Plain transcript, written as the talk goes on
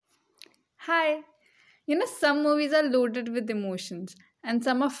Hi. Some movies are loaded with emotions and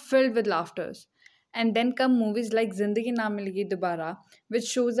some are filled with laughters. And then come movies like Zindagi Na Milegi Dobara, which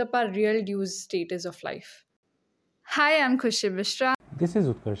shows up our real use status of life. Hi, I'm Khushi Mishra. This is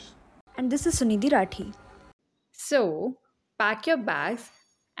Utkarsh. And this is Sunidhi Rathi. So, pack your bags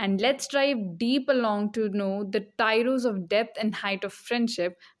and let's drive deep along to know the tyros of depth and height of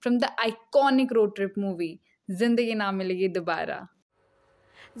friendship from the iconic road trip movie Zindagi Na Milegi Dobara.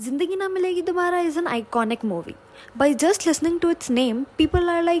 Zindagi Na Milegi Dobara is an iconic movie. By just listening to its name, people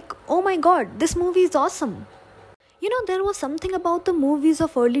are like, oh my god, this movie is awesome. There was something about the movies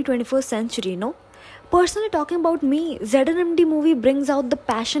of early 21st century, no? Personally talking about me, ZNMD movie brings out the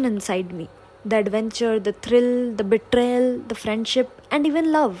passion inside me. The adventure, the thrill, the betrayal, the friendship, and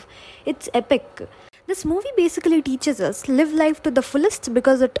even love. It's epic. This movie basically teaches us live life to the fullest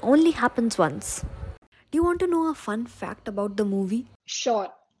because it only happens once. Do you want to know a fun fact about the movie? Sure,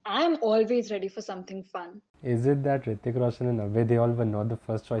 I'm always ready for something fun. Is it that Hrithik Roshan and Abhay Deol were not the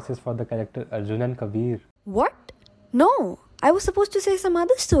first choices for the character Arjun and Kabir? What? No, I was supposed to say some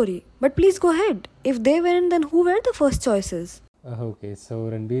other story. But please go ahead. If they weren't, then who were the first choices? Okay, so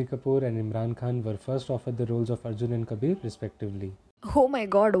Ranbir Kapoor and Imran Khan were first offered the roles of Arjun and Kabir respectively. Oh my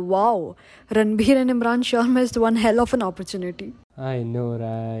god, wow. Ranbir and Imran sure missed one hell of an opportunity. I know,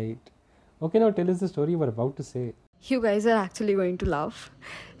 right? Okay, now tell us the story you were about to say. You guys are actually going to laugh.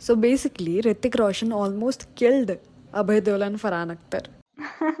 So basically, Hrithik Roshan almost killed Abhay Deol and Farhan Akhtar.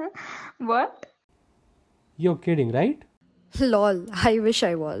 What? You're kidding, right? Lol, I wish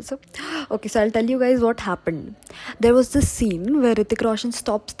I was. Okay, so I'll tell you guys what happened. There was this scene where Hrithik Roshan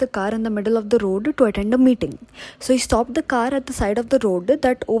stops the car in the middle of the road to attend a meeting. So he stopped the car at the side of the road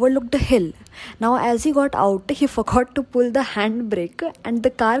that overlooked a hill. Now, as he got out, he forgot to pull the handbrake and the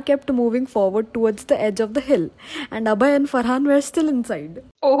car kept moving forward towards the edge of the hill. And Abhay and Farhan were still inside.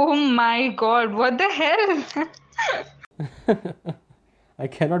 Oh my god, what the hell? I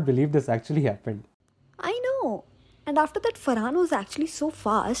cannot believe this actually happened. I know. And after that, Farhan was actually so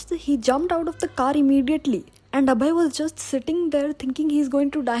fast, he jumped out of the car immediately. And Abhay was just sitting there thinking he's going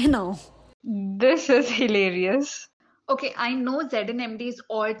to die now. This is hilarious. Okay, I know ZNMD is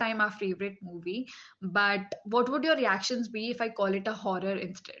all-time our favorite movie, but what would your reactions be if I call it a horror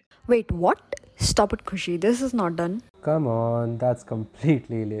instead? Wait, what? Stop it, Khushi. This is not done. Come on, that's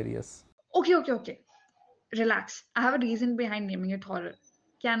completely hilarious. Okay. Relax. I have a reason behind naming it horror.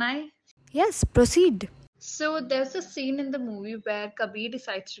 Can I? Yes, proceed. So there's a scene in the movie where Kabir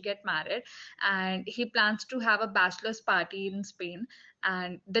decides to get married and he plans to have a bachelor's party in Spain,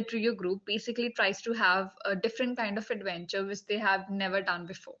 and the trio group basically tries to have a different kind of adventure which they have never done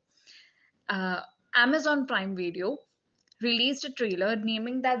before. Amazon Prime Video released a trailer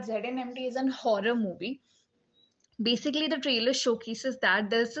naming that ZNMD is a horror movie. Basically, the trailer showcases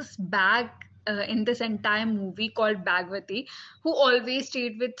that there's this bag in this entire movie called Bagwati who always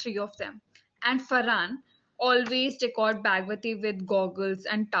stayed with three of them. And Farhan always decored Bagwati with goggles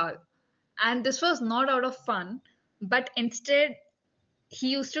and towel. And this was not out of fun, but instead he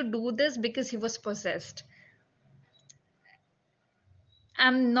used to do this because he was possessed.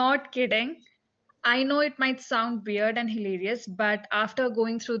 I'm not kidding. I know it might sound weird and hilarious, but after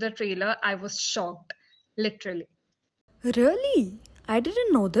going through the trailer, I was shocked. Literally. Really? I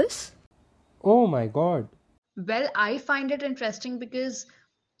didn't know this. Oh my god. Well, I find it interesting because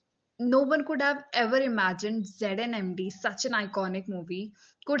no one could have ever imagined ZNMD, such an iconic movie,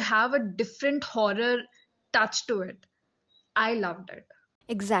 could have a different horror touch to it. I loved it.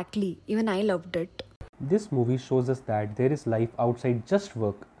 Exactly. Even I loved it. This movie shows us that there is life outside just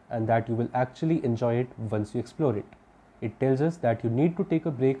work and that you will actually enjoy it once you explore it. It tells us that you need to take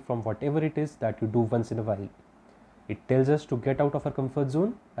a break from whatever it is that you do once in a while. It tells us to get out of our comfort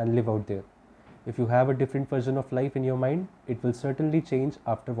zone and live out there. If you have a different version of life in your mind, it will certainly change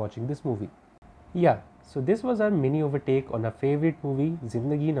after watching this movie. Yeah, so this was our mini overtake on our favorite movie,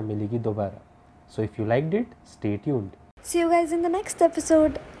 Zindagi Na Milegi Dobara. So if you liked it, stay tuned. See you guys in the next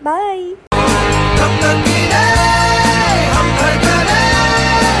episode. Bye.